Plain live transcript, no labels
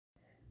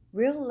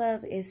Real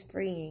love is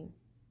freeing.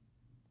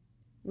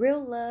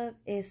 Real love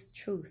is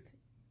truth.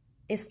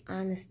 It's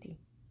honesty.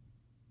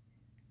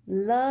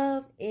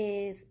 Love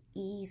is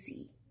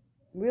easy.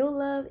 Real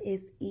love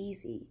is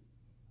easy.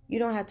 You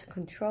don't have to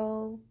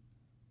control,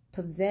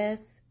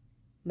 possess,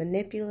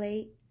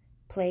 manipulate,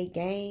 play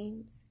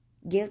games,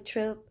 guilt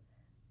trip.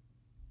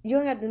 You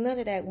don't have to do none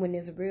of that when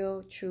it's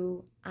real,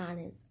 true,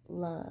 honest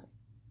love.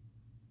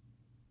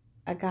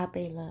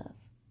 Agape love.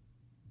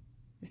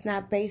 It's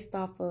not based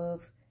off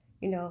of,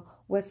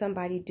 what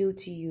somebody do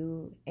to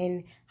you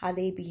and how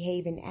they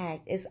behave and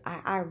act. It's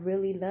I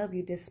really love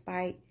you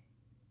despite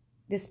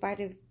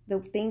of the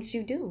things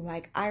you do.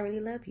 Like, I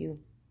really love you.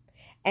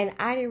 And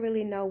I didn't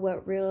really know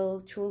what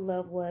real, true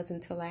love was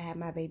until I had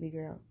my baby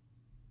girl.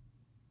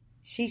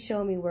 She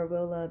showed me where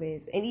real love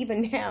is. And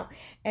even now,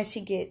 as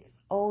she gets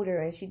older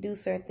and she do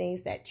certain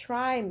things that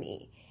try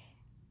me,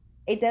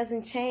 it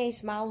doesn't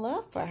change my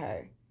love for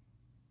her.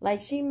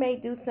 Like, she may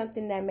do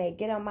something that may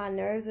get on my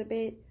nerves a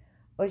bit,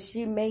 or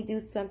she may do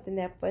something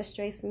that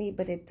frustrates me,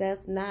 but it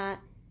does not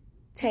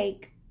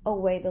take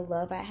away the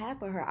love I have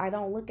for her. I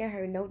don't look at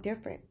her no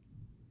different.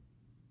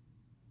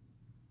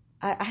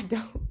 I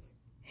don't.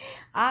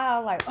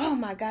 I'm like, oh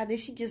my God, did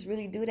she just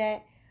really do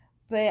that?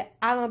 But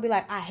I don't be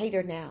like, I hate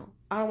her now.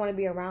 I don't want to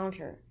be around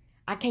her.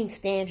 I can't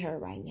stand her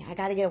right now. I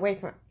got to get away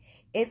from her.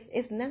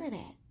 It's none of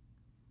that.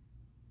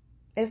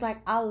 It's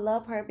like, I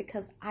love her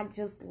because I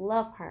just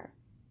love her.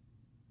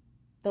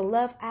 The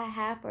love I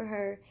have for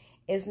her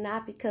is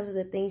not because of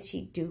the things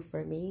she do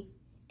for me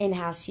and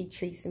how she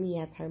treats me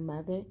as her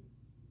mother.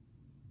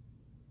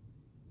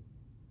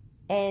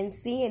 And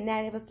seeing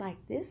that, it was like,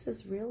 this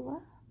is real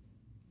love.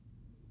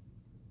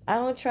 I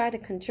don't try to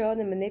control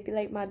and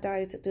manipulate my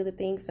daughter to do the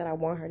things that I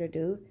want her to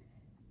do.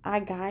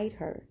 I guide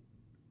her.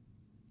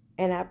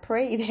 And I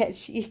pray that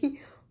she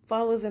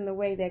follows in the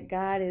way that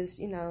God is,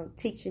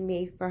 teaching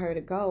me for her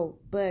to go.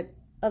 But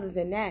other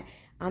than that,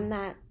 I'm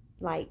not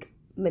like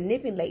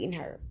manipulating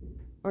her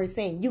or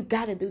saying, you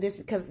got to do this,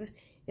 because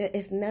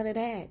it's none of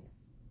that.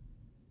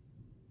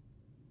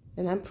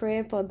 And I'm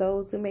praying for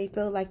those who may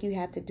feel like you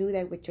have to do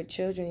that with your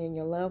children and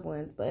your loved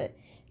ones, but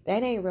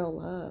that ain't real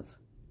love.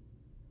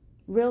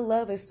 Real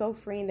love is so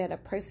freeing that a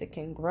person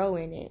can grow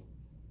in it.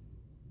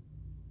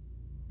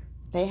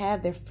 They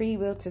have the free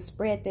will to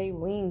spread their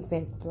wings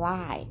and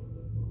fly.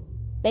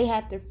 They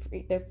have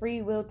the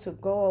free will to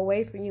go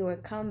away from you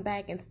and come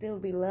back and still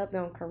be loved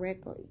on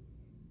correctly.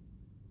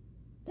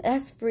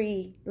 That's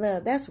free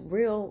love. That's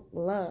real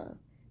love.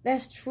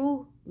 That's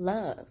true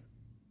love.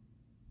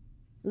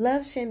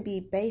 Love shouldn't be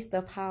based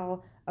off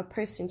how a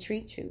person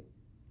treats you.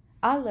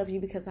 I love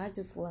you because I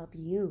just love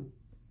you.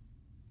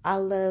 I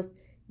love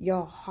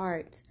your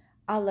heart.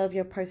 I love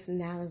your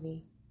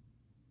personality.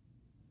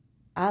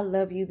 I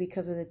love you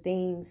because of the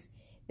things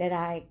that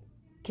I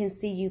can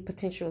see you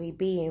potentially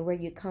be and where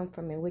you come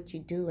from and what you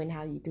do and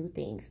how you do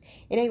things.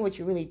 It ain't what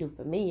you really do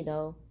for me,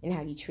 though, and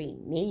how you treat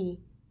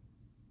me.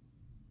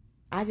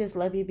 I just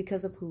love you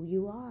because of who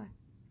you are.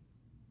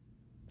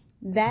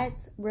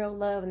 That's real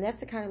love, and that's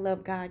the kind of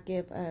love God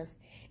give us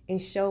and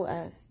show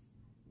us.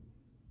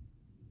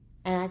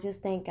 And I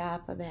just thank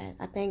God for that.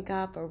 I thank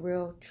God for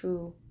real,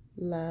 true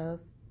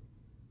love.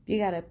 If you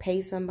got to pay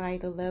somebody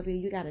to love you,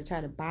 you got to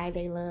try to buy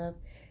their love,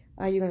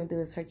 all you're going to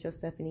do is hurt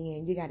yourself in the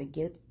end. You got to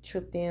guilt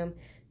trip them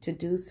to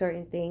do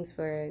certain things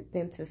for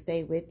them to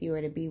stay with you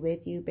or to be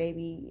with you,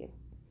 baby.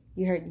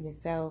 You're hurting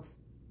yourself.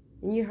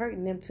 And you're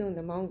hurting them too in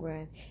the long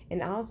run.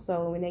 And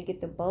also, when they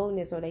get the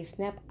boldness or they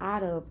snap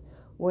out of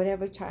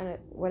whatever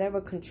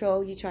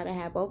control you try to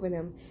have over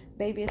them,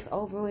 baby, it's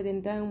over with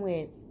and done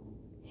with.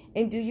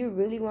 And do you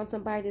really want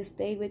somebody to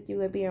stay with you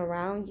and be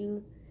around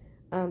you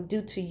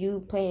due to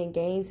you playing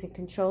games and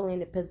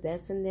controlling and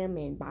possessing them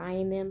and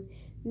buying them?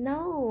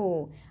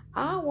 No.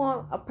 I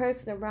want a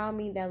person around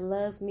me that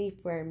loves me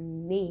for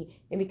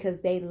me and because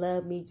they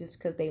love me just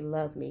because they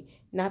love me,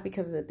 not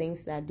because of the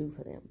things that I do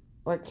for them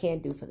or can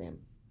do for them.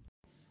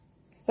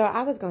 So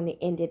I was going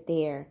to end it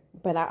there,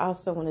 but I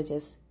also want to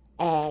just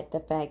add the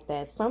fact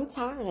that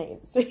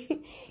sometimes,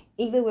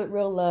 even with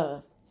real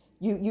love,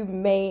 you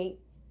may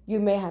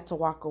have to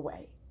walk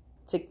away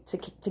to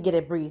get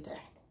a breather,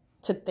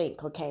 to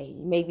think, okay,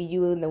 maybe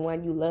you and the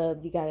one you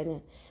love, you got in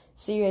a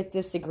serious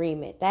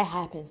disagreement. That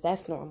happens.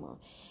 That's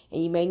normal.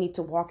 And you may need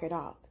to walk it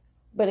off.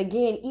 But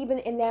again, even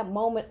in that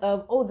moment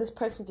of, oh, this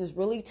person just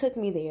really took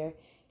me there,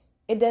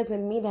 it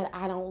doesn't mean that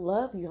I don't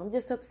love you. I'm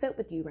just upset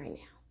with you right now.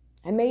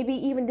 I may be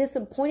even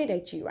disappointed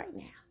at you right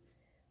now.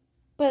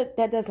 But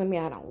that doesn't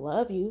mean I don't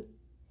love you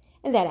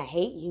and that I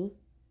hate you.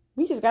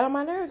 You just got on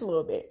my nerves a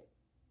little bit.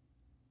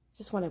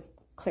 Just want to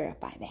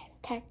clarify that,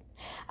 okay?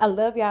 I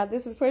love y'all.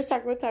 This is First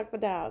Talk, Real Talk for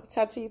Dog.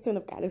 Talk to you soon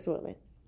if God is willing.